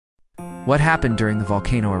What happened during the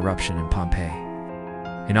volcano eruption in Pompeii?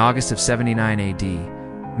 In August of 79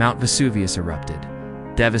 AD, Mount Vesuvius erupted,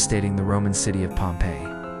 devastating the Roman city of Pompeii.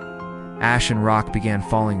 Ash and rock began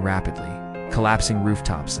falling rapidly, collapsing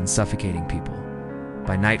rooftops and suffocating people.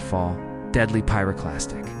 By nightfall, deadly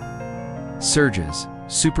pyroclastic surges,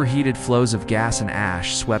 superheated flows of gas and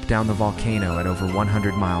ash swept down the volcano at over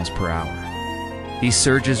 100 miles per hour. These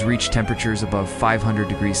surges reached temperatures above 500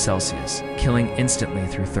 degrees Celsius, killing instantly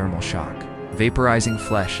through thermal shock, vaporizing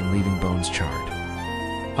flesh and leaving bones charred.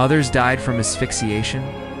 Others died from asphyxiation,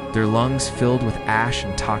 their lungs filled with ash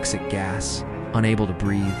and toxic gas, unable to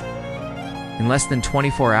breathe. In less than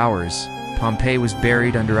 24 hours, Pompeii was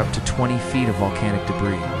buried under up to 20 feet of volcanic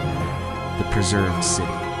debris. The preserved city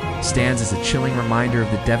stands as a chilling reminder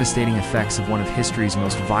of the devastating effects of one of history's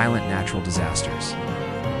most violent natural disasters.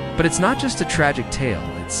 But it's not just a tragic tale,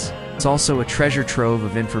 it's also a treasure trove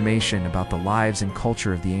of information about the lives and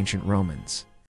culture of the ancient Romans.